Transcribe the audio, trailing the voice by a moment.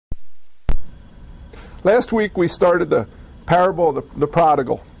Last week we started the parable of the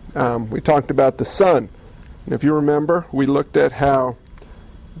prodigal. We talked about the son. And if you remember, we looked at how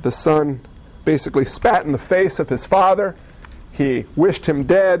the son basically spat in the face of his father. He wished him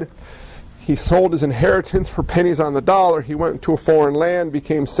dead. He sold his inheritance for pennies on the dollar. He went to a foreign land,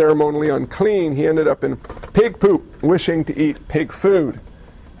 became ceremonially unclean. He ended up in pig poop, wishing to eat pig food.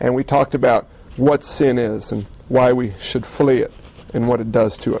 And we talked about what sin is and why we should flee it and what it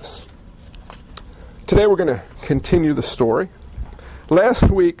does to us. Today we're going to continue the story. Last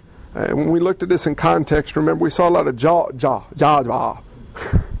week, when we looked at this in context, remember we saw a lot of jaw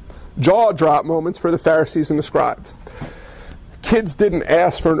drop moments for the Pharisees and the scribes. Kids didn't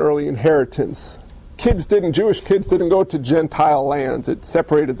ask for an early inheritance. Jewish kids didn't go to Gentile lands. It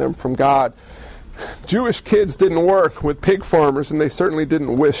separated them from God. Jewish kids didn't work with pig farmers, and they certainly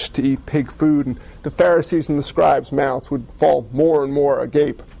didn't wish to eat pig food. And the Pharisees and the scribes' mouths would fall more and more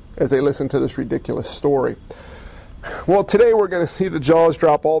agape as they listened to this ridiculous story. Well, today we're going to see the jaws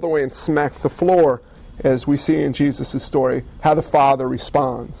drop all the way and smack the floor, as we see in Jesus' story, how the Father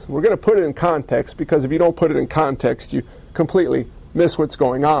responds. We're going to put it in context, because if you don't put it in context, you completely miss what's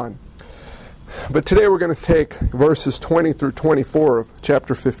going on. But today we're going to take verses 20 through 24 of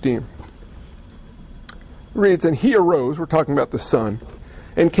chapter 15. It reads, "And he arose," we're talking about the son,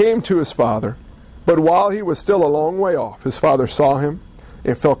 "and came to his father. But while he was still a long way off, his father saw him,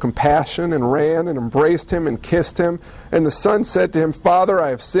 and felt compassion, and ran, and embraced him, and kissed him. And the son said to him, Father,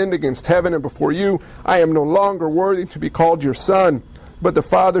 I have sinned against heaven and before you. I am no longer worthy to be called your son. But the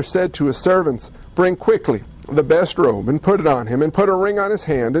father said to his servants, Bring quickly the best robe, and put it on him, and put a ring on his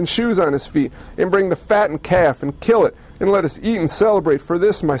hand, and shoes on his feet, and bring the fattened calf, and kill it, and let us eat and celebrate. For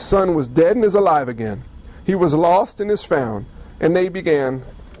this my son was dead and is alive again. He was lost and is found. And they began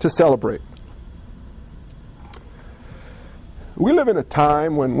to celebrate." We live in a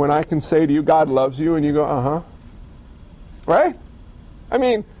time when I can say to you, God loves you, and you go, uh-huh. Right? I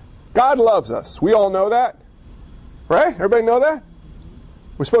mean, God loves us. We all know that. Right? Everybody know that?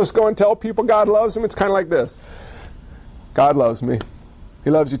 We're supposed to go and tell people God loves them. It's kind of like this. God loves me.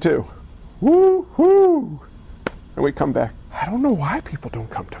 He loves you too. Woo-hoo! And we come back. I don't know why people don't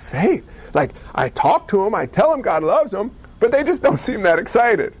come to faith. Like, I talk to them, I tell them God loves them, but they just don't seem that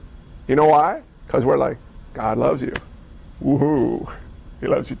excited. You know why? Because we're like, God loves you. Woohoo! He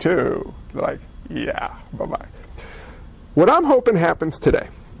loves you too. They're like, yeah, bye-bye. What I'm hoping happens today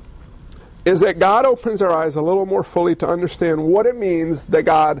is that God opens our eyes a little more fully to understand what it means that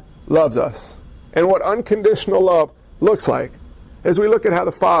God loves us and what unconditional love looks like as we look at how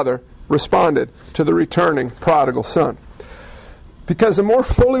the Father responded to the returning prodigal son. Because the more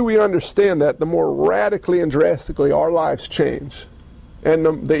fully we understand that, the more radically and drastically our lives change.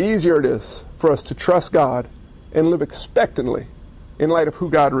 And the easier it is for us to trust God and live expectantly in light of who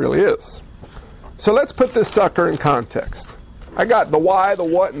God really is. So let's put this sucker in context. I got the why, the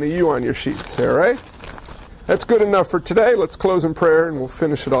what, and the you on your sheets there, right? That's good enough for today. Let's close in prayer, and we'll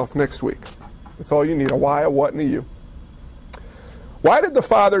finish it off next week. That's all you need, a why, a what, and a you. Why did the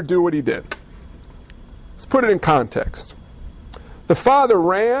Father do what he did? Let's put it in context. The Father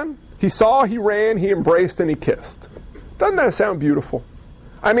ran, he saw, he ran, he embraced, and he kissed. Doesn't that sound beautiful?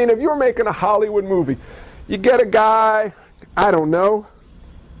 I mean, if you're making a Hollywood movie, you get a guy, I don't know,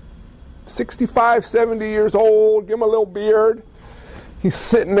 65, 70 years old, give him a little beard. He's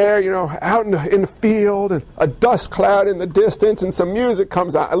sitting there, out in the field, and a dust cloud in the distance, and some music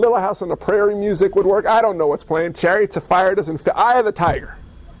comes out. A Little House on the Prairie music would work. I don't know what's playing. Chariots of Fire doesn't fit. Eye of the Tiger.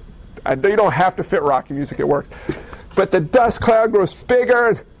 You don't have to fit Rocky music. It works. But the dust cloud grows bigger,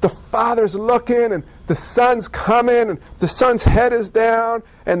 and the Father's looking, and the son's coming, and the son's head is down,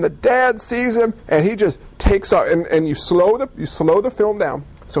 and the dad sees him, and he just takes off. And you slow the film down,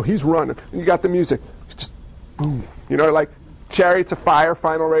 so he's running, and you got the music. It's just boom, like Chariots of Fire,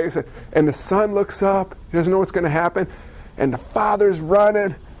 final race, and the son looks up. He doesn't know what's going to happen, and the Father's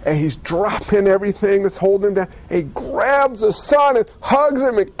running, and he's dropping everything that's holding him down. And he grabs the son and hugs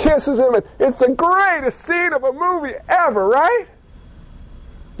him and kisses him, and it's the greatest scene of a movie ever, right?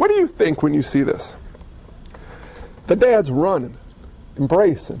 What do you think when you see this? The dad's running,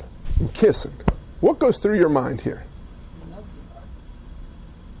 embracing, and kissing. What goes through your mind here?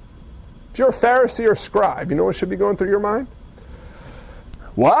 If you're a Pharisee or scribe, you know what should be going through your mind?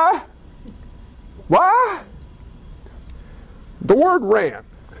 What? What? The word ran,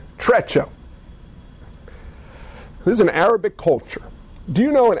 trecho. This is an Arabic culture. Do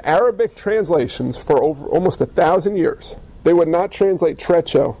you know in Arabic translations for over almost 1,000 years, they would not translate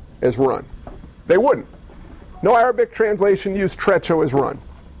trecho as run. They wouldn't. No Arabic translation used trecho as run.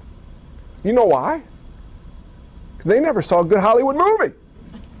 You know why? Because they never saw a good Hollywood movie.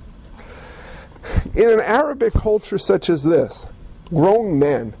 In an Arabic culture such as this, grown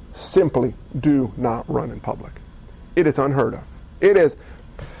men simply do not run in public. It is unheard of.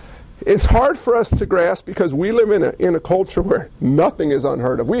 It's hard for us to grasp because we live in a culture where nothing is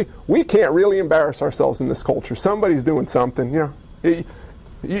unheard of. We can't really embarrass ourselves in this culture. Somebody's doing something, you know.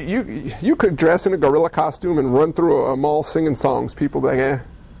 You could dress in a gorilla costume and run through a mall singing songs. People be like, eh.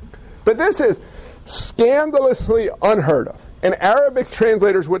 But this is scandalously unheard of. And Arabic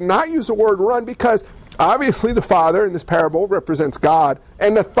translators would not use the word run because obviously the Father in this parable represents God.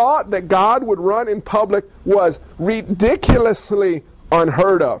 And the thought that God would run in public was ridiculously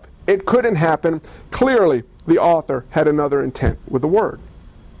unheard of. It couldn't happen. Clearly, the author had another intent with the word.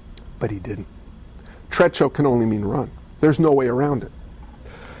 But he didn't. Trecho can only mean run. There's no way around it.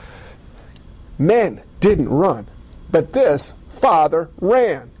 Men didn't run, but this father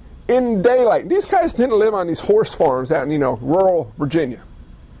ran in daylight. These guys didn't live on these horse farms out in, rural Virginia.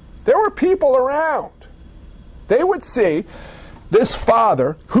 There were people around. They would see this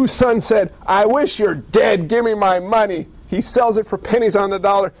father whose son said, "I wish you're dead, give me my money." He sells it for pennies on the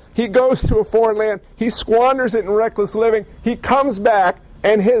dollar. He goes to a foreign land. He squanders it in reckless living. He comes back,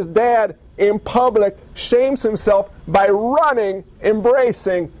 and his dad, in public, shames himself by running,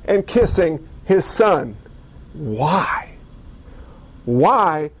 embracing, and kissing his son. Why?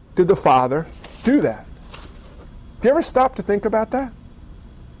 Why did the father do that? Do you ever stop to think about that?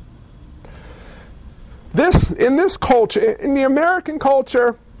 In this culture, in the American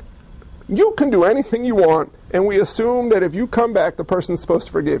culture, you can do anything you want, and we assume that if you come back, the person's supposed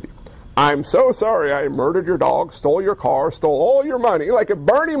to forgive you. I'm so sorry I murdered your dog, stole your car, stole all your money. Like if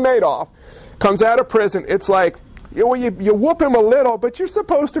Bernie Madoff comes out of prison, it's like, you whoop him a little, but you're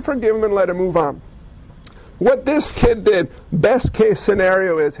supposed to forgive him and let him move on. What this kid did, best case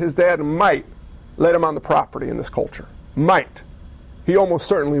scenario is his dad might let him on the property in this culture. Might. He almost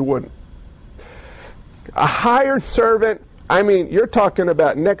certainly wouldn't. A hired servant, you're talking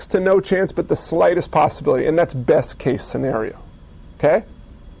about next to no chance, but the slightest possibility, and that's best case scenario. Okay?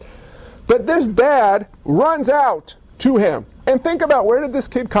 But this dad runs out to him. And think about, where did this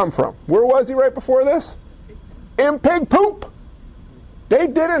kid come from? Where was he right before this? In pig poop. They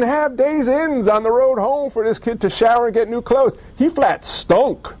didn't have days ends on the road home for this kid to shower and get new clothes. He flat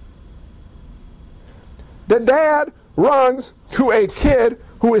stunk. The dad runs to a kid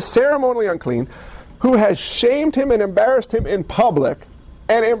who is ceremonially unclean, who has shamed him and embarrassed him in public,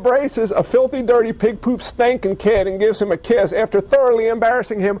 and embraces a filthy, dirty, pig poop stinking kid and gives him a kiss after thoroughly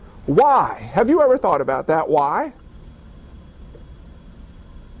embarrassing him. Why? Have you ever thought about that? Why?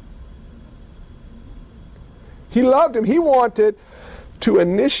 He loved him. He wanted to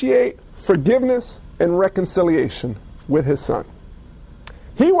initiate forgiveness and reconciliation with his son.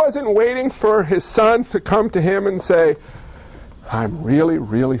 He wasn't waiting for his son to come to him and say, "I'm really,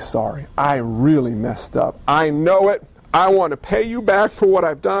 really sorry. I really messed up. I know it. I want to pay you back for what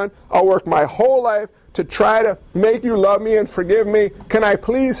I've done. I'll work my whole life to try to make you love me and forgive me. Can I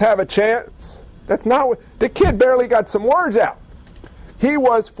please have a chance?" That's not what... The kid barely got some words out. He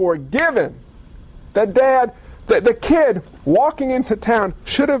was forgiven. The kid walking into town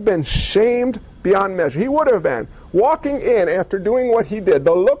should have been shamed beyond measure. He would have been. Walking in after doing what he did,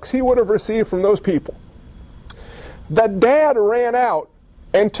 the looks he would have received from those people. The dad ran out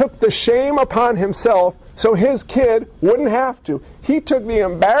and took the shame upon himself so his kid wouldn't have to. He took the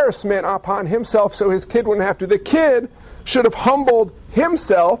embarrassment upon himself so his kid wouldn't have to. The kid should have humbled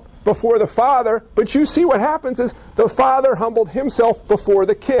himself before the father, but you see what happens is the father humbled himself before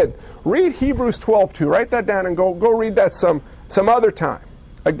the kid. Read Hebrews 12:2. Write that down and go read that some other time.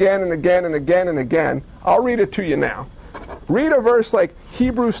 Again and again and again and again. I'll read it to you now. Read a verse like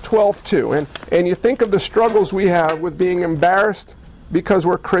Hebrews 12:2, and you think of the struggles we have with being embarrassed because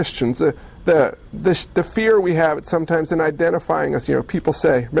we're Christians. The fear we have sometimes in identifying us. People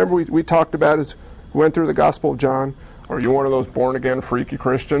say, remember we talked about as we went through the Gospel of John, are you one of those born-again freaky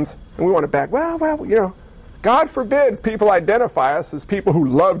Christians? And we want to back, well, God forbids people identify us as people who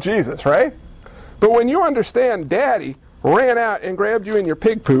love Jesus, right? But when you understand Daddy ran out and grabbed you in your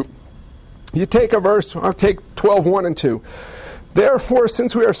pig poop, you take a verse, I'll take 12:1 and 2. Therefore,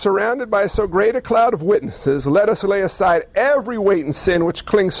 since we are surrounded by so great a cloud of witnesses, let us lay aside every weight and sin which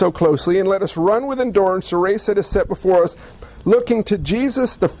clings so closely, and let us run with endurance the race that is set before us, looking to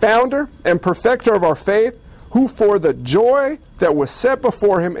Jesus, the founder and perfecter of our faith, who for the joy that was set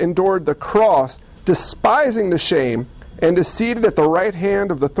before him endured the cross, despising the shame, and is seated at the right hand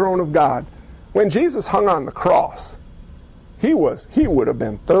of the throne of God. When Jesus hung on the cross, he would have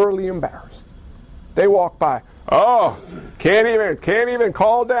been thoroughly embarrassed. They walk by, oh, can't even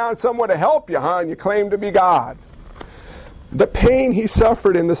call down someone to help you, huh? And you claim to be God. the pain he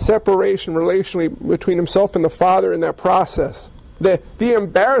suffered in the separation relationally between himself and the Father in that process, the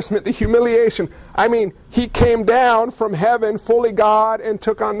embarrassment, the humiliation. I mean, he came down from heaven fully God and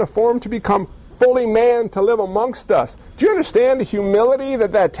took on the form to become fully man to live amongst us. Do you understand the humility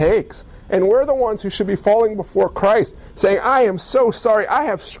that takes? And we're the ones who should be falling before Christ, saying, I am so sorry, I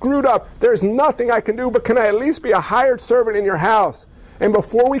have screwed up, there's nothing I can do, but can I at least be a hired servant in your house? And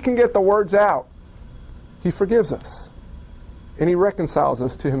before we can get the words out, he forgives us. And he reconciles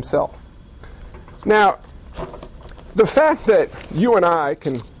us to himself. Now, the fact that you and I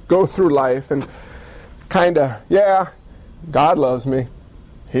can go through life and kind of, yeah, God loves me,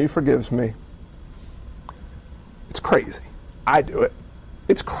 he forgives me. It's crazy. I do it.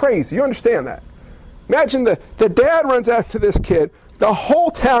 It's crazy. You understand that? Imagine the dad runs after this kid. The whole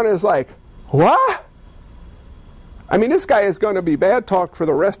town is like, what? I mean, this guy is going to be bad talked for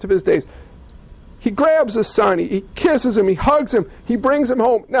the rest of his days. He grabs his son. He kisses him. He hugs him. He brings him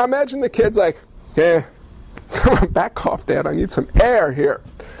home. Now imagine the kid's like, yeah, come on, back off, Dad. I need some air here.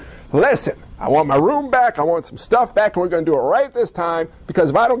 Listen, I want my room back. I want some stuff back, and we're going to do it right this time, because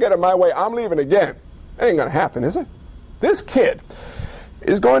if I don't get it my way, I'm leaving again. That ain't going to happen, is it? This kid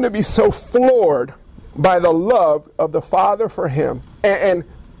is going to be so floored by the love of the Father for him and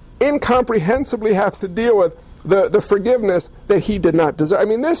incomprehensibly have to deal with the forgiveness that he did not deserve. I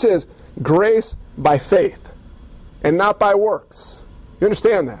mean, this is grace by faith and not by works. You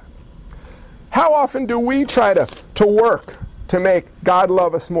understand that? How often do we try to work to make God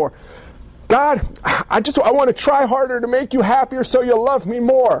love us more? God, I want to try harder to make you happier so you'll love me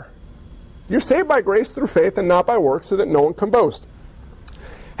more. You're saved by grace through faith and not by works, so that no one can boast.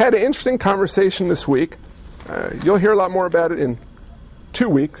 Had an interesting conversation this week. You'll hear a lot more about it in 2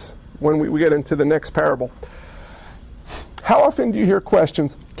 weeks when we get into the next parable. How often do you hear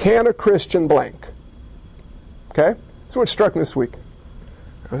questions, can a Christian blank? Okay? That's what struck me this week.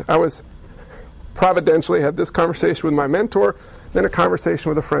 I was providentially had this conversation with my mentor, then a conversation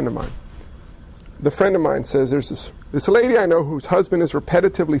with a friend of mine. The friend of mine says, there's this lady I know whose husband is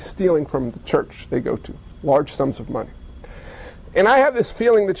repetitively stealing from the church they go to, large sums of money. And I have this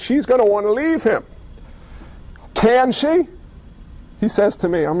feeling that she's going to want to leave him. Can she? He says to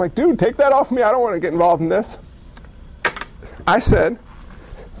me, I'm like, dude, take that off me. I don't want to get involved in this. I said,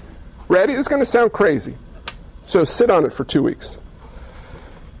 ready? This is going to sound crazy. So sit on it for 2 weeks.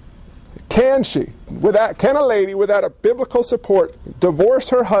 Can a lady without a biblical support divorce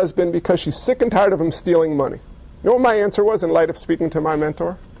her husband because she's sick and tired of him stealing money? You know what my answer was in light of speaking to my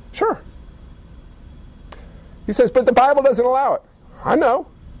mentor? Sure. He says, but the Bible doesn't allow it. I know.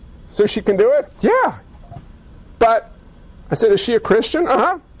 So she can do it? Yeah. But, I said, is she a Christian?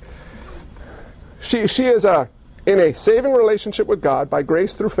 Uh-huh. She is in a saving relationship with God by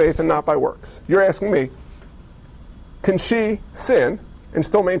grace through faith and not by works. You're asking me, can she sin and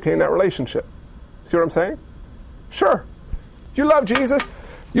still maintain that relationship? See what I'm saying? Sure. If you love Jesus,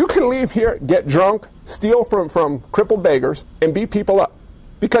 you can leave here, get drunk, steal from crippled beggars, and beat people up.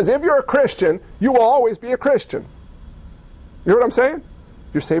 Because if you're a Christian, you will always be a Christian. You know what I'm saying?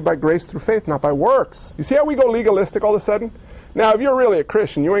 You're saved by grace through faith, not by works. You see how we go legalistic all of a sudden? Now, if you're really a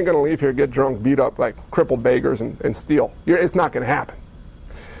Christian, you ain't going to leave here, get drunk, beat up like crippled beggars, and steal. It's not going to happen.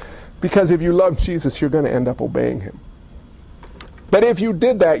 Because if you love Jesus, you're going to end up obeying him. But if you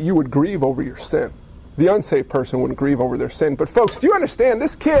did that, you would grieve over your sin. The unsaved person wouldn't grieve over their sin. But folks, do you understand?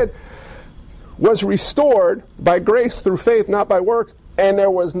 This kid was restored by grace through faith, not by works, and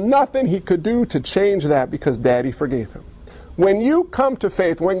there was nothing he could do to change that because Daddy forgave him. When you come to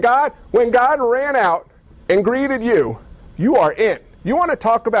faith, when God ran out and greeted you, you are in. You want to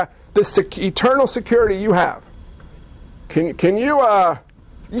talk about the eternal security you have. Can you can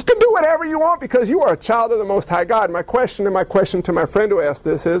do whatever you want because you are a child of the Most High God. My question to my friend who asked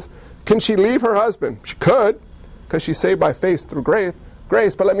this is, can she leave her husband? She could, because she's saved by faith through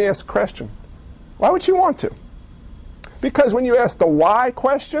grace. But let me ask a question. Why would she want to? Because when you ask the why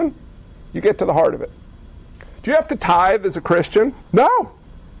question, you get to the heart of it. Do you have to tithe as a Christian? No,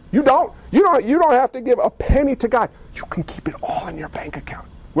 you don't. You don't have to give a penny to God. You can keep it all in your bank account.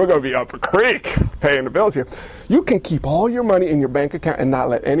 We're going to be up a creek paying the bills here. You can keep all your money in your bank account and not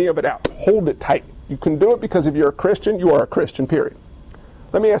let any of it out. Hold it tight. You can do it because if you're a Christian, you are a Christian, period.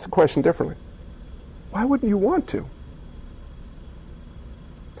 Let me ask the question differently. Why wouldn't you want to?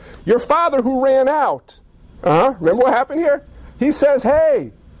 Your father who ran out, remember what happened here? He says,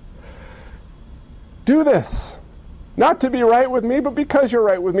 hey, do this. Not to be right with me, but because you're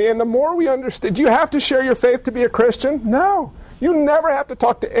right with me. And the more we understand, do you have to share your faith to be a Christian? No. You never have to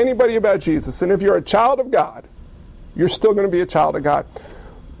talk to anybody about Jesus. And if you're a child of God, you're still going to be a child of God.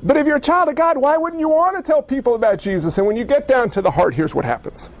 But if you're a child of God, why wouldn't you want to tell people about Jesus? And when you get down to the heart, here's what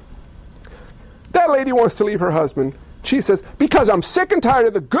happens. That lady wants to leave her husband. She says, because I'm sick and tired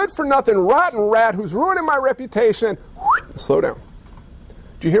of the good-for-nothing, rotten rat who's ruining my reputation. Slow down.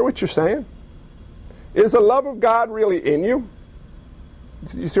 Do you hear what you're saying? Is the love of God really in you?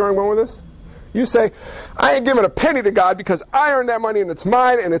 You see where I'm going with this? You say, I ain't giving a penny to God because I earned that money and it's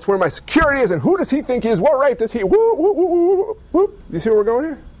mine and it's where my security is, and who does he think he is? What right does he? Woo, woo, woo, woo, woo. You see where we're going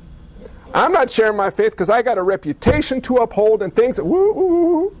here? I'm not sharing my faith because I got a reputation to uphold and things that woo, woo,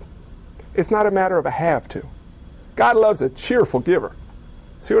 woo, woo. It's not a matter of a have to. God loves a cheerful giver.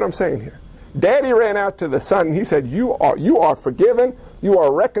 See what I'm saying here? Daddy ran out to the son and he said, you are forgiven, you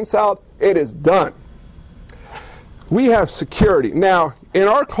are reconciled, it is done. We have security. Now, in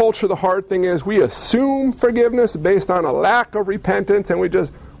our culture, the hard thing is we assume forgiveness based on a lack of repentance, and we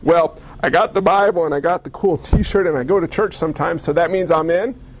just, well, I got the Bible and I got the cool t-shirt and I go to church sometimes, so that means I'm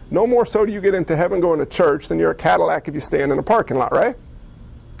in. No more so do you get into heaven going to church than you're a Cadillac if you stand in a parking lot, right?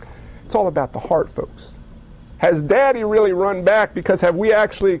 It's all about the heart, folks. Has Daddy really run back? Because have we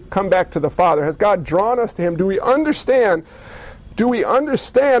actually come back to the Father? Has God drawn us to Him? Do we understand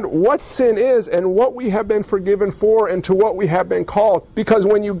what sin is and what we have been forgiven for and to what we have been called? Because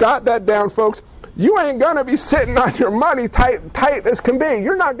when you got that down, folks, you ain't going to be sitting on your money tight as can be.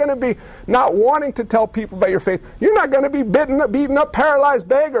 You're not going to be not wanting to tell people about your faith. You're not going to be beating up paralyzed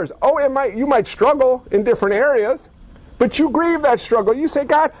beggars. Oh, you might struggle in different areas, but you grieve that struggle. You say,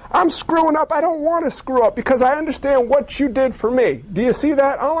 God, I'm screwing up. I don't want to screw up because I understand what you did for me. Do you see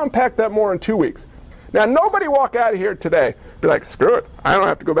that? I'll unpack that more in 2 weeks. Now, nobody walk out of here today be like, screw it, I don't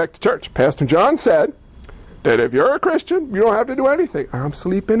have to go back to church. Pastor John said that if you're a Christian, you don't have to do anything. I'm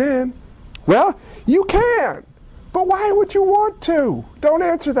sleeping in. Well, you can, but why would you want to? Don't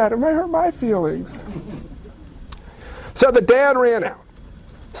answer that. It might hurt my feelings. So the dad ran out.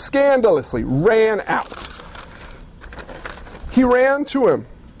 Scandalously ran out. He ran to him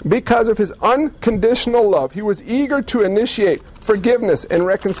because of his unconditional love. He was eager to initiate forgiveness and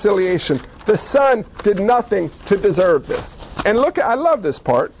reconciliation. The son did nothing to deserve this. And I love this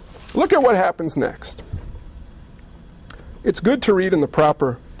part. Look at what happens next. It's good to read in the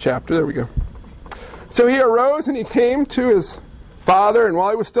proper chapter. There we go. So he arose and he came to his father, and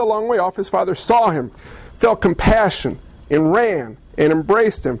while he was still a long way off, his father saw him, felt compassion, and ran and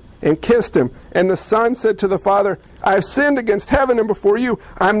embraced him and kissed him. And the son said to the father, I have sinned against heaven and before you.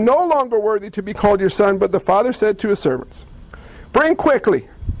 I am no longer worthy to be called your son. But the father said to his servants, bring quickly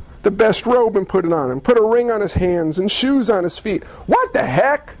the best robe and put it on him. Put a ring on his hands and shoes on his feet. What the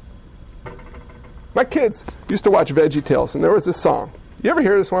heck? My kids used to watch VeggieTales, and there was this song. You ever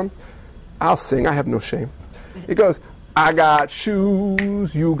hear this one? I'll sing. I have no shame. It goes, I got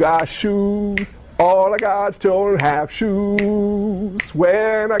shoes, you got shoes. All of God's children have shoes.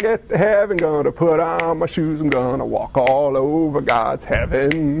 When I get to heaven, gonna put on my shoes. I'm gonna walk all over God's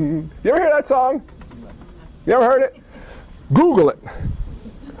heaven. You ever hear that song? You ever heard it? Google it.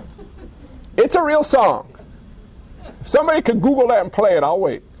 It's a real song. If somebody could Google that and play it, I'll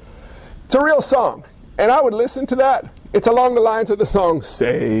wait. It's a real song. And I would listen to that. It's along the lines of the song,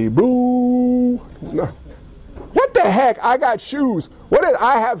 Say Boo. No. What the heck? I got shoes. What did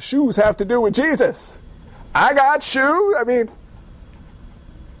I have shoes have to do with Jesus? I got shoes? I mean,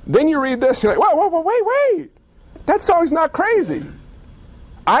 then you read this, you're like, whoa, wait. That song's not crazy.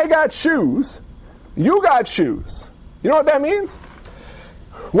 I got shoes. You got shoes. You know what that means?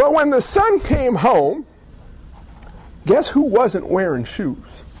 Well, when the son came home, guess who wasn't wearing shoes?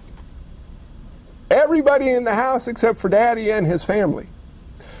 Everybody in the house except for Daddy and his family.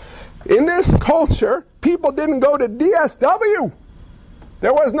 In this culture, people didn't go to DSW.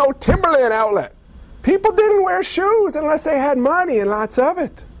 There was no Timberland outlet. People didn't wear shoes unless they had money and lots of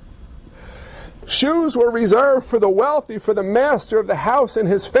it. Shoes were reserved for the wealthy, for the master of the house and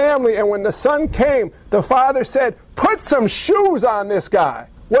his family. And when the son came, the father said, put some shoes on this guy.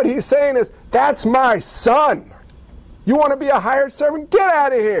 What he's saying is, that's my son. You want to be a hired servant? Get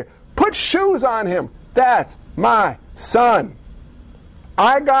out of here. Put shoes on him. That's my son.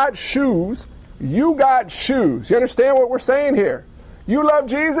 I got shoes. You got shoes. You understand what we're saying here? You love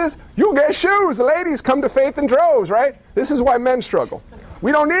Jesus, you get shoes. The ladies come to faith in droves, right? This is why men struggle.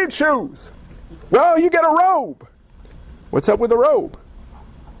 We don't need shoes. Well, you get a robe. What's up with a robe?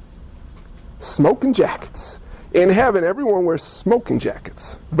 Smoking jackets. In heaven, everyone wears smoking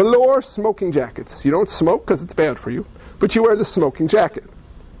jackets. Velour smoking jackets. You don't smoke because it's bad for you, but you wear the smoking jacket.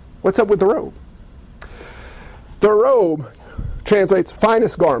 What's up with the robe? The robe translates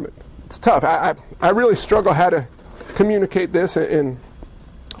finest garment. It's tough. I really struggle how to communicate this in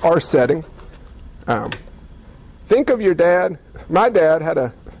our setting. Think of your dad. My dad had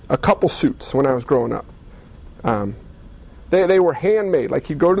a a couple suits when I was growing up. They were handmade. Like,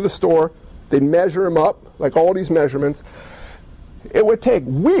 he'd go to the store, they'd measure him up, like all these measurements. It would take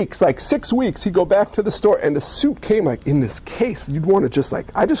weeks, like 6 weeks. He'd go back to the store, and the suit came like in this case. You'd want to just like,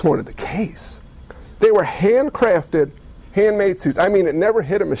 I just wanted the case. They were handcrafted, handmade suits. I mean, it never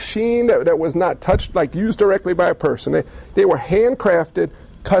hit a machine that was not touched, like used directly by a person. They were handcrafted,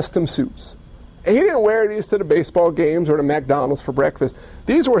 custom suits. And he didn't wear these to the baseball games or to McDonald's for breakfast.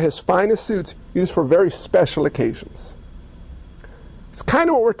 These were his finest suits used for very special occasions. It's kind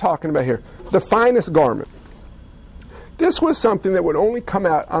of what we're talking about here. The finest garment. This was something that would only come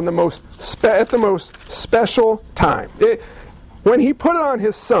out on at the most special time. When he put it on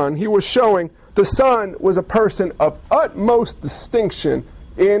his son, he was showing the son was a person of utmost distinction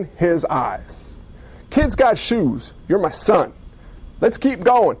in his eyes. Kids got shoes. You're my son. Let's keep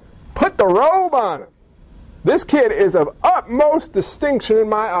going. Put the robe on him. This kid is of utmost distinction in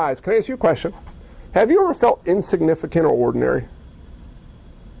my eyes. Can I ask you a question? Have you ever felt insignificant or ordinary?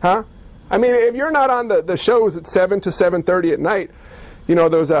 Huh? I mean, if you're not on the shows at 7 to 7:30 at night, you know,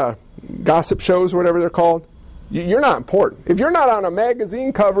 those gossip shows or whatever they're called, you're not important. If you're not on a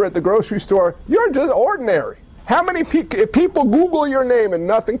magazine cover at the grocery store, you're just ordinary. How many if people Google your name and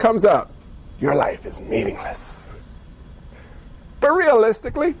nothing comes up, your life is meaningless. But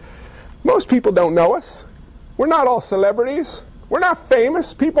realistically, most people don't know us. We're not all celebrities. We're not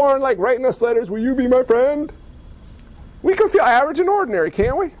famous. People aren't like writing us letters, will you be my friend? We can feel average and ordinary,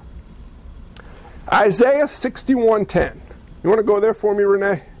 can't we? Isaiah 61:10. You want to go there for me,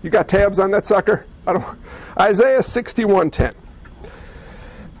 Renee? You got tabs on that sucker? Isaiah 61:10.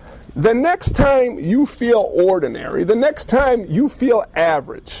 The next time you feel ordinary, the next time you feel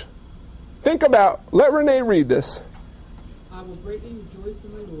average, think about, let Renee read this. I will greatly rejoice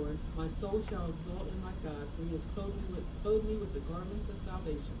in the Lord. My soul shall exult in my God, for he has clothed me with the garments of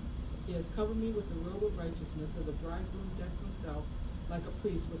salvation. He has covered me with the robe of righteousness, as a bridegroom decks himself like a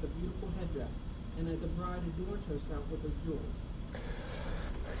priest with a beautiful headdress, and as a bride adorns herself with her jewels.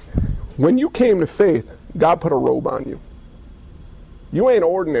 When you came to faith, God put a robe on you. You ain't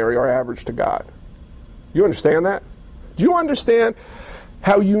ordinary or average to God. You understand that? Do you understand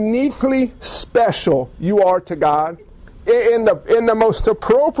how uniquely special you are to God? In the most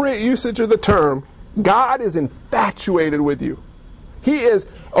appropriate usage of the term, God is infatuated with you. He is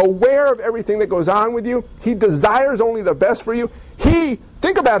aware of everything that goes on with you. He desires only the best for you.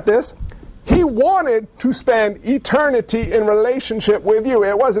 Think about this, he wanted to spend eternity in relationship with you.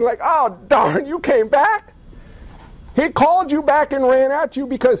 It wasn't like, oh, darn, you came back. He called you back and ran at you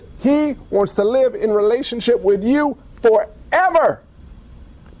because he wants to live in relationship with you forever.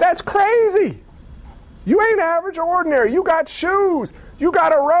 That's crazy. You ain't average or ordinary. You got shoes. You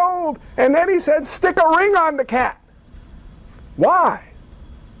got a robe. And then he said, stick a ring on the cat. Why?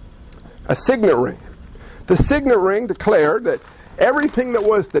 A signet ring. The signet ring declared that everything that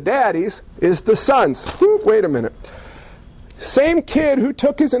was the daddy's is the son's. Wait a minute. Same kid who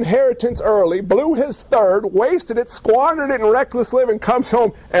took his inheritance early, blew his third, wasted it, squandered it in reckless living, comes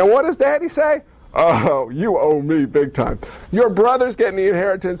home, and what does daddy say? Oh, you owe me big time. Your brother's getting the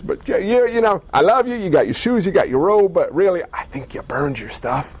inheritance, but you know, I love you, you got your shoes, you got your robe, but really, I think you burned your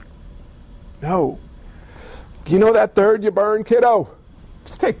stuff. No. You know that third you burned, kiddo?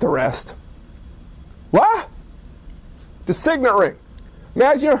 Just take the rest. What? The signet ring.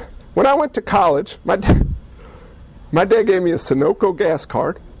 Imagine, when I went to college, my dad gave me a Sunoco gas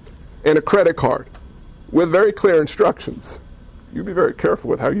card and a credit card with very clear instructions. You be very careful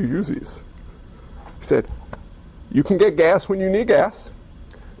with how you use these. He said, you can get gas when you need gas.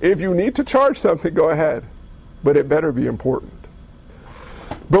 If you need to charge something, go ahead. But it better be important.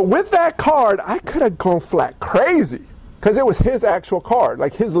 But with that card, I could have gone flat crazy. Because it was his actual card.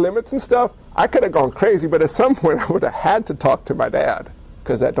 Like his limits and stuff, I could have gone crazy. But at some point, I would have had to talk to my dad.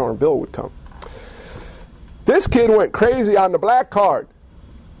 Because that darn bill would come. This kid went crazy on the black card.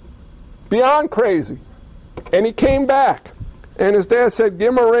 Beyond crazy. And he came back. And his dad said,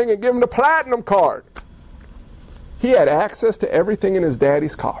 give him a ring and give him the platinum card. He had access to everything in his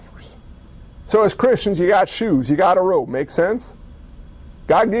daddy's coffers. So as Christians, you got shoes, you got a robe. Make sense?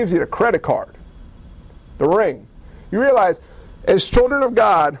 God gives you the credit card, the ring. You realize, as children of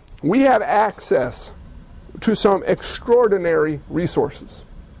God, we have access to some extraordinary resources.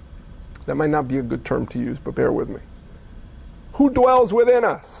 That might not be a good term to use, but bear with me. Who dwells within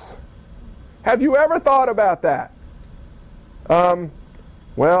us? Have you ever thought about that?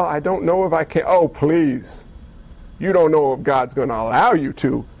 Well, I don't know if I can. Oh, please. You don't know if God's going to allow you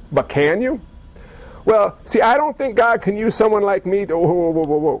to, but can you? Well, see, I don't think God can use someone like me to,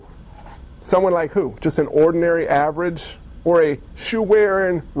 whoa. Someone like who? Just an ordinary, average or a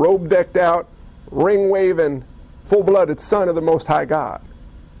shoe-wearing, robe-decked-out, ring-waving, full-blooded son of the Most High God.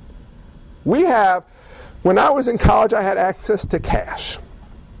 When I was in college, I had access to cash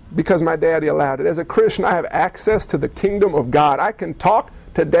because my daddy allowed it. As a Christian, I have access to the kingdom of God. I can talk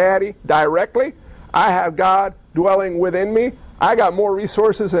to daddy directly. I have God dwelling within me. I got more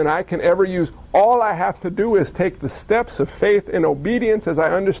resources than I can ever use. All I have to do is take the steps of faith and obedience as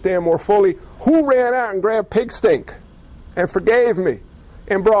I understand more fully who ran out and grabbed pig stink and forgave me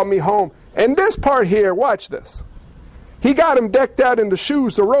and brought me home. And this part here, watch this. He got him decked out in the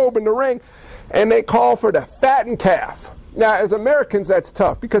shoes, the robe, and the ring, and they call for the fattened calf. Now, as Americans, that's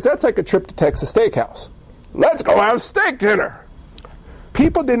tough because that's like a trip to Texas Steakhouse. Let's go have steak dinner.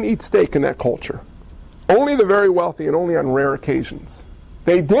 People didn't eat steak in that culture. Only the very wealthy and only on rare occasions.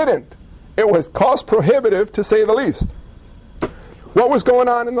 They didn't. It was cost prohibitive, to say the least. What was going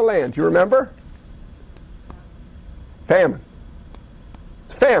on in the land? You remember? Famine.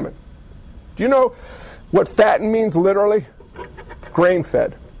 It's famine. Do you know what fatten means literally?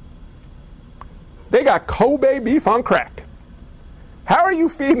 Grain-fed. They got Kobe beef on crack. How are you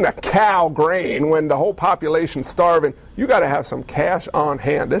feeding a cow grain when the whole population's starving? You got to have some cash on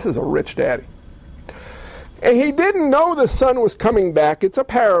hand. This is a rich daddy. And he didn't know the son was coming back. It's a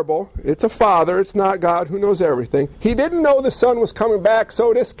parable. It's a father. It's not God who knows everything. He didn't know the son was coming back,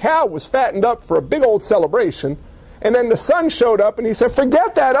 so this cow was fattened up for a big old celebration. And then the son showed up and he said,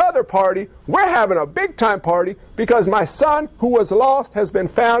 forget that other party. We're having a big time party because my son who was lost has been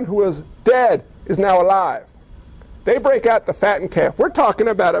found, who was dead is now alive. They break out the fattened calf. We're talking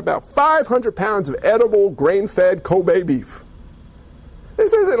about 500 pounds of edible grain-fed Kobe beef.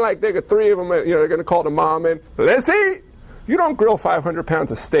 This isn't like they got three of them, they're going to call the mom in, let's eat. You don't grill 500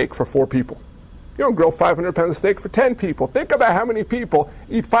 pounds of steak for 4 people. You don't grill 500 pounds of steak for 10 people. Think about how many people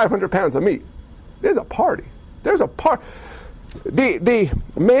eat 500 pounds of meat. There's a party. There's a party. The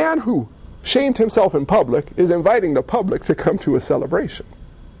man who shamed himself in public is inviting the public to come to a celebration.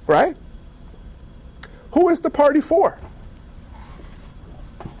 Right? Who is the party for?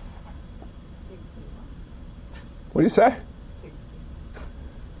 What do you say?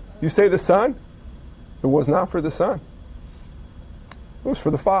 You say the son? It was not for the son. It was for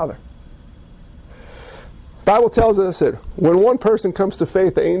the father. The Bible tells us that when one person comes to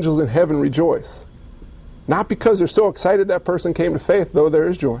faith, the angels in heaven rejoice. Not because they're so excited that person came to faith, though there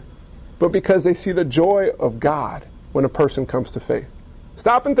is joy, but because they see the joy of God when a person comes to faith.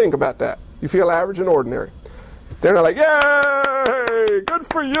 Stop and think about that. You feel average and ordinary. They're not like, yay, good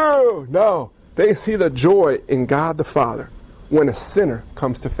for you. No, they see the joy in God the Father when a sinner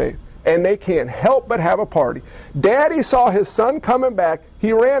comes to faith. And they can't help but have a party. Daddy saw his son coming back.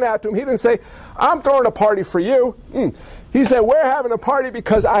 He ran out to him. He didn't say, I'm throwing a party for you. He said, we're having a party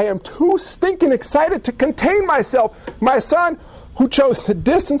because I am too stinking excited to contain myself. My son, who chose to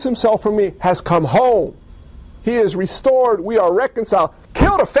distance himself from me, has come home. He is restored. We are reconciled.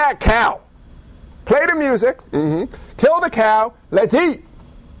 Kill the fat cow. Play the music. Kill the cow. Let's eat.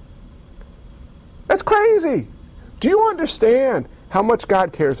 That's crazy. Do you understand how much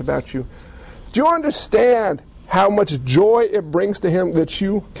God cares about you? Do you understand how much joy it brings to him that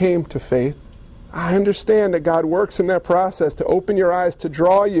you came to faith? I understand that God works in that process to open your eyes, to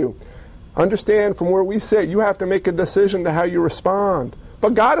draw you. Understand from where we sit, you have to make a decision to how you respond.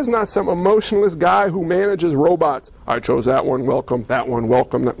 But God is not some emotionless guy who manages robots. I chose that one, welcome, that one,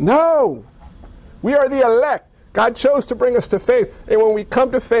 welcome. No! We are the elect. God chose to bring us to faith. And when we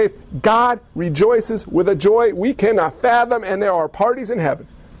come to faith, God rejoices with a joy we cannot fathom, and there are parties in heaven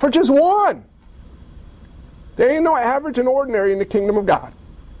for just one. There ain't no average and ordinary in the kingdom of God.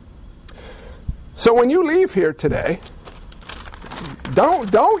 So when you leave here today,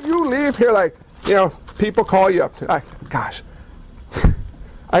 don't you leave here like, people call you up. Gosh,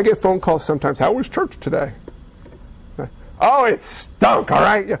 I get phone calls sometimes. How was church today? Oh, it stunk, all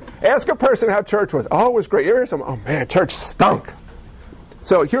right? Ask a person how church was. Oh, it was great. Oh, man, church stunk.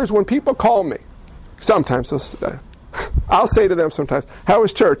 So here's when people call me. Sometimes, I'll say to them sometimes, how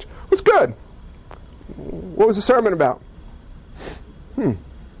was church? It was good. What was the sermon about?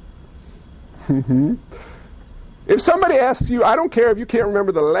 If somebody asks you, I don't care if you can't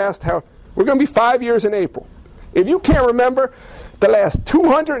remember the last, we're going to be 5 years in April. If you can't remember the last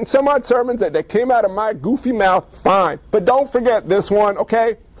 200 and some odd sermons that came out of my goofy mouth, fine. But don't forget this one,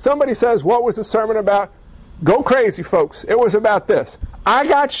 okay? Somebody says, what was the sermon about? Go crazy, folks. It was about this. I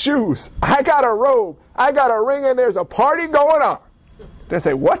got shoes. I got a robe. I got a ring, and there's a party going on. They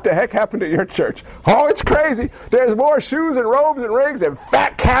say, what the heck happened to your church? Oh, it's crazy. There's more shoes and robes and rings and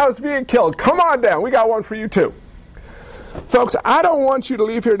fat cows being killed. Come on down. We got one for you too. Folks, I don't want you to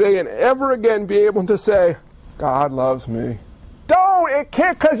leave here today and ever again be able to say, God loves me. Don't. It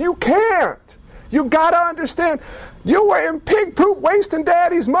can't, because you can't. You got to understand, you were in pig poop wasting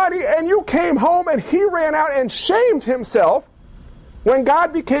daddy's money, and you came home and he ran out and shamed himself when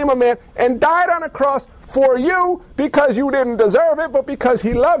God became a man and died on a cross for you because you didn't deserve it, but because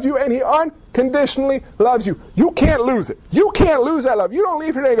he loves you and he unconditionally loves you. You can't lose it. You can't lose that love. You don't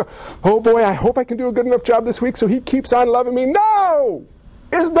leave here and go, oh boy, I hope I can do a good enough job this week so he keeps on loving me. No!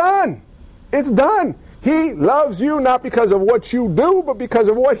 It's done. It's done. He loves you not because of what you do, but because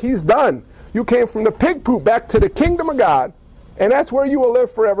of what he's done. You came from the pig poop back to the kingdom of God, and that's where you will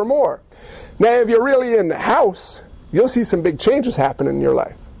live forevermore. Now, if you're really in the house, you'll see some big changes happen in your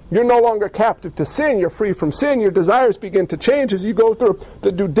life. You're no longer captive to sin. You're free from sin. Your desires begin to change as you go through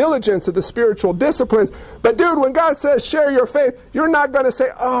the due diligence of the spiritual disciplines. But dude, when God says share your faith, you're not going to say,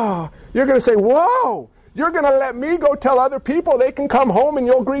 oh, you're going to say, whoa, you're going to let me go tell other people they can come home and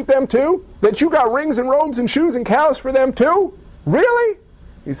you'll greet them too? That you got rings and robes and shoes and cows for them too? Really?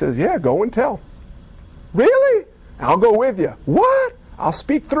 He says, yeah, go and tell. Really? I'll go with you. What? I'll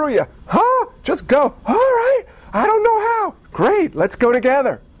speak through you. Huh? Just go. All right. I don't know how. Great. Let's go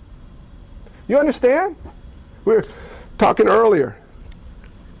together. You understand? We were talking earlier.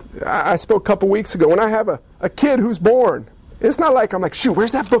 I spoke a couple weeks ago. When I have a kid who's born, it's not like I'm like, shoot,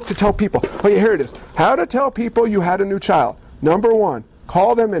 where's that book to tell people? Oh, yeah, here it is. How to tell people you had a new child. Number 1,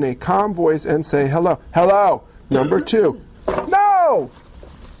 call them in a calm voice and say hello. Hello. Number 2, no.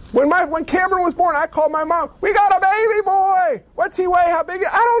 When Cameron was born, I called my mom. We got a baby boy. What's he weigh? How big?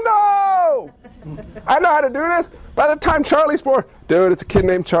 I don't know. I know how to do this. By the time Charlie's born, dude, it's a kid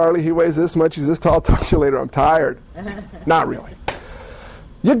named Charlie. He weighs this much. He's this tall. I'll talk to you later. I'm tired. Not really.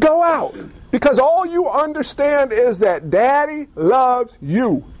 You go out because all you understand is that Daddy loves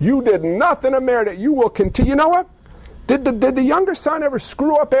you. You did nothing to merit it. You will continue. You know what? Did the younger son ever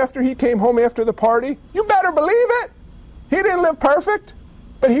screw up after he came home after the party? You better believe it. He didn't live perfect.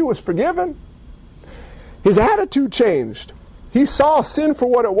 But he was forgiven. His attitude changed. He saw sin for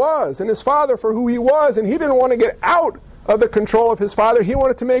what it was and his father for who he was, and he didn't want to get out of the control of his father. He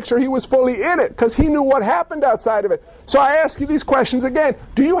wanted to make sure he was fully in it because he knew what happened outside of it. So I ask you these questions again.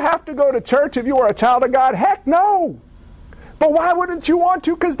 Do you have to go to church if you are a child of God? Heck no. But why wouldn't you want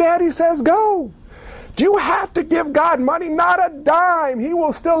to? Because Daddy says go. Do you have to give God money? Not a dime. He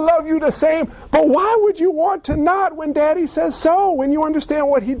will still love you the same. But why would you want to not when Daddy says so, when you understand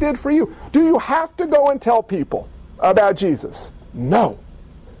what he did for you? Do you have to go and tell people about Jesus? No.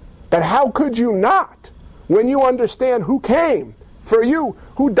 But how could you not when you understand who came for you,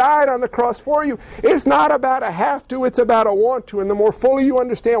 who died on the cross for you? It's not about a have to, it's about a want to. And the more fully you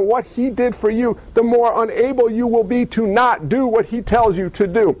understand what he did for you, the more unable you will be to not do what he tells you to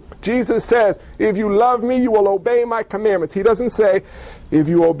do. Jesus says, if you love me, you will obey my commandments. He doesn't say, if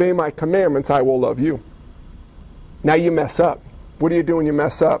you obey my commandments, I will love you. Now you mess up. What do you do when you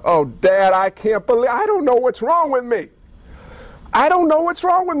mess up? Oh, Dad, I can't believe, I don't know what's wrong with me. I don't know what's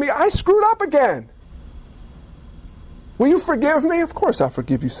wrong with me. I screwed up again. Will you forgive me? Of course I'll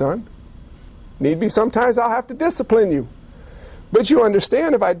forgive you, son. Need be, sometimes I'll have to discipline you. But you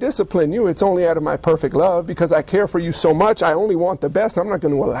understand, if I discipline you, it's only out of my perfect love because I care for you so much. I only want the best. I'm not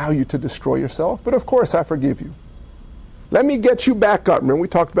going to allow you to destroy yourself. But of course I forgive you. Let me get you back up. Remember we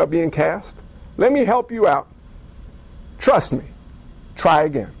talked about being cast? Let me help you out. Trust me. Try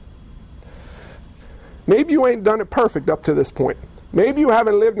again. Maybe you ain't done it perfect up to this point. Maybe you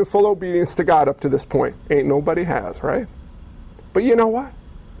haven't lived in full obedience to God up to this point. Ain't nobody has, right? But you know what?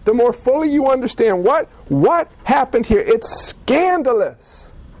 The more fully you understand what happened here, it's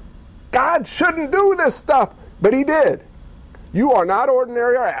scandalous. God shouldn't do this stuff, but he did. You are not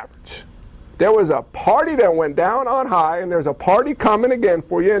ordinary or average. There was a party that went down on high, and there's a party coming again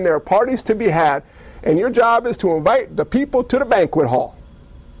for you, and there are parties to be had, and your job is to invite the people to the banquet hall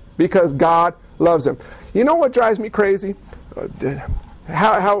because God loves them. You know what drives me crazy?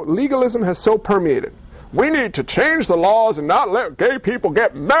 How legalism has so permeated. We need to change the laws and not let gay people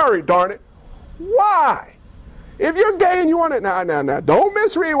get married, darn it. Why? If you're gay and you want it, now, don't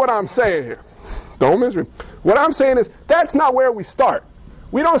misread what I'm saying here. Don't misread. What I'm saying is, that's not where we start.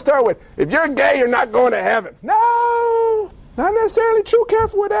 We don't start with, if you're gay, you're not going to heaven. No, not necessarily true.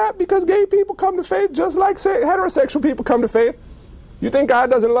 Careful with that, because gay people come to faith just like heterosexual people come to faith. You think God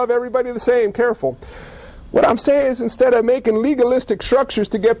doesn't love everybody the same? Careful. What I'm saying is, instead of making legalistic structures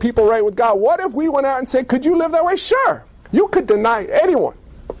to get people right with God, what if we went out and said, could you live that way? Sure. You could deny anyone.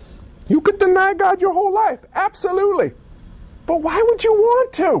 You could deny God your whole life. Absolutely. But why would you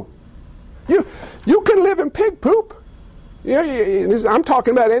want to? You can live in pig poop. I'm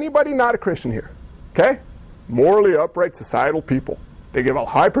talking about anybody not a Christian here. Okay? Morally upright societal people. They give a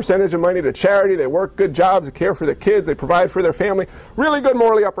high percentage of money to charity. They work good jobs. They care for their kids. They provide for their family. Really good,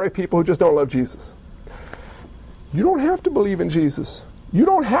 morally upright people who just don't love Jesus. You don't have to believe in Jesus. You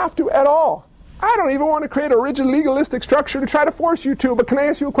don't have to at all. I don't even want to create a rigid legalistic structure to try to force you to, but can I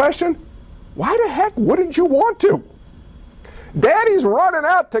ask you a question? Why the heck wouldn't you want to? Daddy's running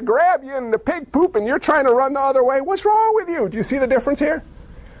out to grab you in the pig poop and you're trying to run the other way. What's wrong with you? Do you see the difference here?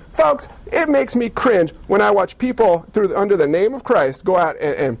 Folks, it makes me cringe when I watch people under the name of Christ go out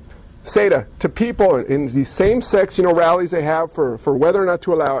and say to people in these same-sex rallies they have for whether or not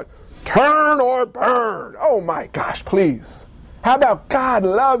to allow it, turn or burn. Oh my gosh, please. How about God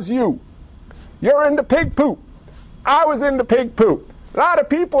loves you? You're into pig poop. I was into pig poop. A lot of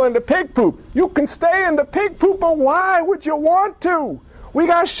people into pig poop. You can stay into pig poop, but why would you want to? We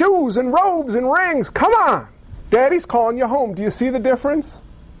got shoes and robes and rings. Come on. Daddy's calling you home. Do you see the difference?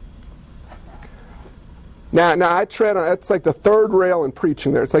 Now I tread on, that's like the third rail in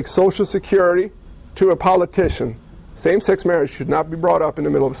preaching there. It's like Social Security to a politician. Same-sex marriage should not be brought up in the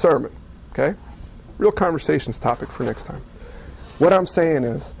middle of a sermon. Okay? Real conversations topic for next time. What I'm saying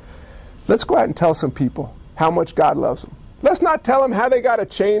is, let's go out and tell some people how much God loves them. Let's not tell them how they got to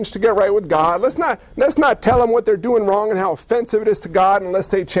change to get right with God. Let's not tell them what they're doing wrong and how offensive it is to God, and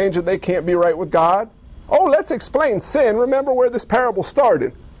unless they change it, they can't be right with God. Oh, let's explain sin. Remember where this parable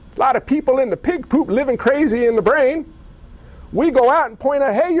started. A lot of people into pig poop living crazy in the brain. We go out and point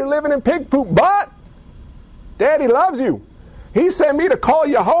out, hey, you're living in pig poop, but Daddy loves you. He sent me to call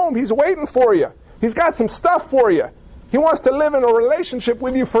you home. He's waiting for you. He's got some stuff for you. He wants to live in a relationship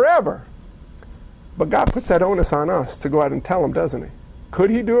with you forever. But God puts that onus on us to go out and tell him, doesn't he? Could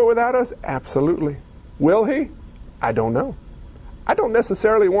he do it without us? Absolutely. Will he? I don't know. I don't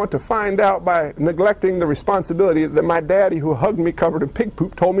necessarily want to find out by neglecting the responsibility that my daddy who hugged me covered in pig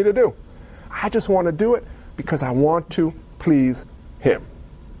poop told me to do. I just want to do it because I want to please him.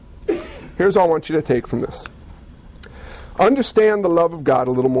 Here's all I want you to take from this. Understand the love of God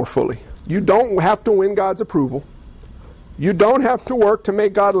a little more fully. You don't have to win God's approval. You don't have to work to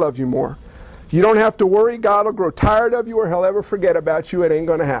make God love you more. You don't have to worry God will grow tired of you or he'll ever forget about you. It ain't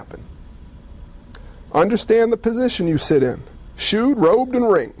going to happen. Understand the position you sit in. Shoed, robed, and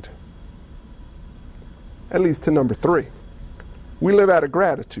ringed. That leads to number 3. We live out of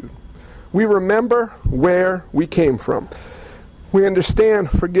gratitude. We remember where we came from. We understand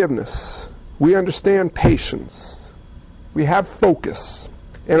forgiveness. We understand patience. We have focus.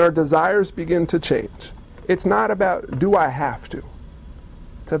 And our desires begin to change. It's not about, do I have to?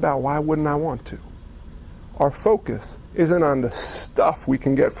 It's about, why wouldn't I want to? Our focus isn't on the stuff we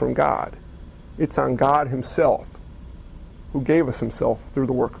can get from God. It's on God himself, who gave us himself through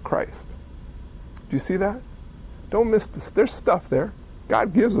the work of Christ. Do you see that? Don't miss this. There's stuff there.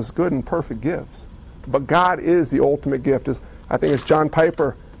 God gives us good and perfect gifts. But God is the ultimate gift. I think it's John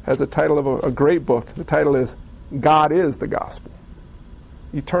Piper has the title of a great book. The title is, God is the Gospel.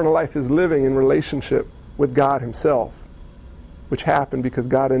 Eternal life is living in relationship with God himself, which happened because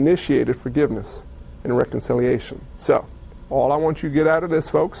God initiated forgiveness and reconciliation. So, all I want you to get out of this,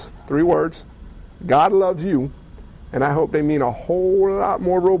 folks, 3 words. God loves you, and I hope they mean a whole lot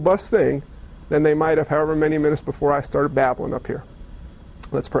more robust thing than they might have however many minutes before I started babbling up here.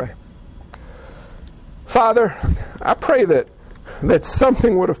 Let's pray. Father, I pray that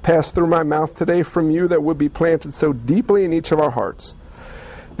something would have passed through my mouth today from you that would be planted so deeply in each of our hearts,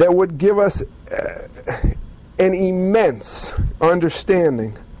 that would give us an immense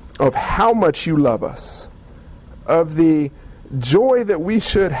understanding of how much you love us, of the joy that we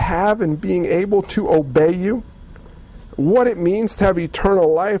should have in being able to obey you, what it means to have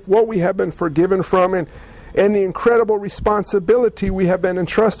eternal life, what we have been forgiven from, and the incredible responsibility we have been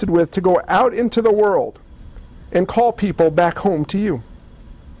entrusted with to go out into the world and call people back home to you.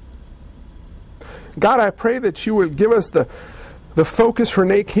 God, I pray that you would give us the focus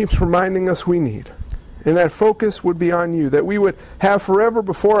Renee keeps reminding us we need. And that focus would be on you, that we would have forever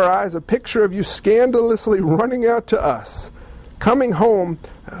before our eyes a picture of you scandalously running out to us, coming home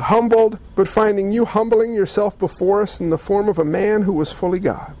humbled, but finding you humbling yourself before us in the form of a man who was fully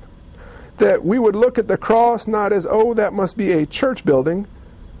God. That we would look at the cross not as, oh, that must be a church building,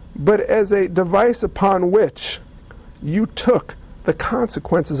 but as a device upon which you took the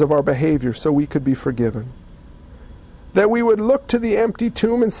consequences of our behavior so we could be forgiven. That we would look to the empty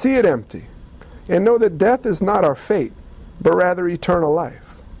tomb and see it empty, and know that death is not our fate, but rather eternal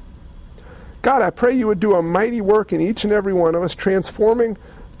life. God, I pray you would do a mighty work in each and every one of us, transforming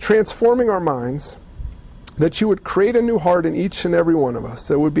our minds, that you would create a new heart in each and every one of us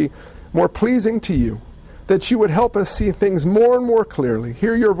that would be more pleasing to you, that you would help us see things more and more clearly,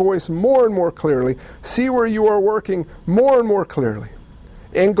 hear your voice more and more clearly, see where you are working more and more clearly,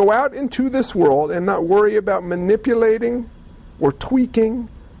 and go out into this world and not worry about manipulating or tweaking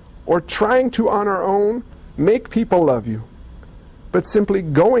or trying to on our own make people love you, but simply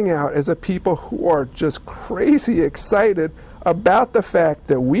going out as a people who are just crazy excited about the fact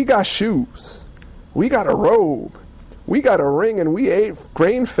that we got shoes, we got a robe, we got a ring, and we ate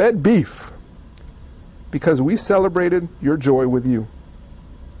grain-fed beef because we celebrated your joy with you.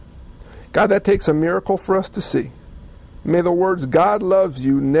 God, that takes a miracle for us to see. May the words, God loves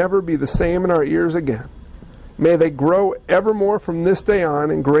you, never be the same in our ears again. May they grow evermore from this day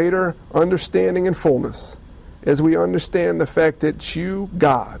on in greater understanding and fullness as we understand the fact that you,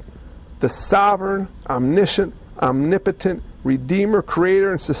 God, the sovereign, omniscient, omnipotent, Redeemer,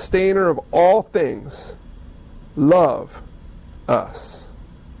 Creator, and Sustainer of all things, love us.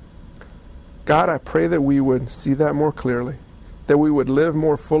 God, I pray that we would see that more clearly, that we would live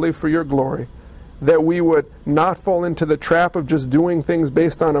more fully for your glory, that we would not fall into the trap of just doing things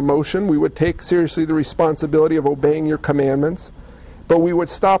based on emotion. We would take seriously the responsibility of obeying your commandments, but we would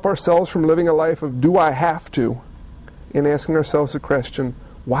stop ourselves from living a life of do I have to, and asking ourselves the question,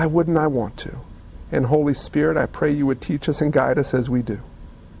 why wouldn't I want to? And Holy Spirit, I pray you would teach us and guide us as we do.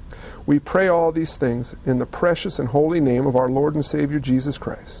 We pray all these things in the precious and holy name of our Lord and Savior Jesus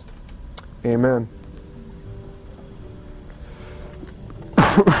Christ. Amen.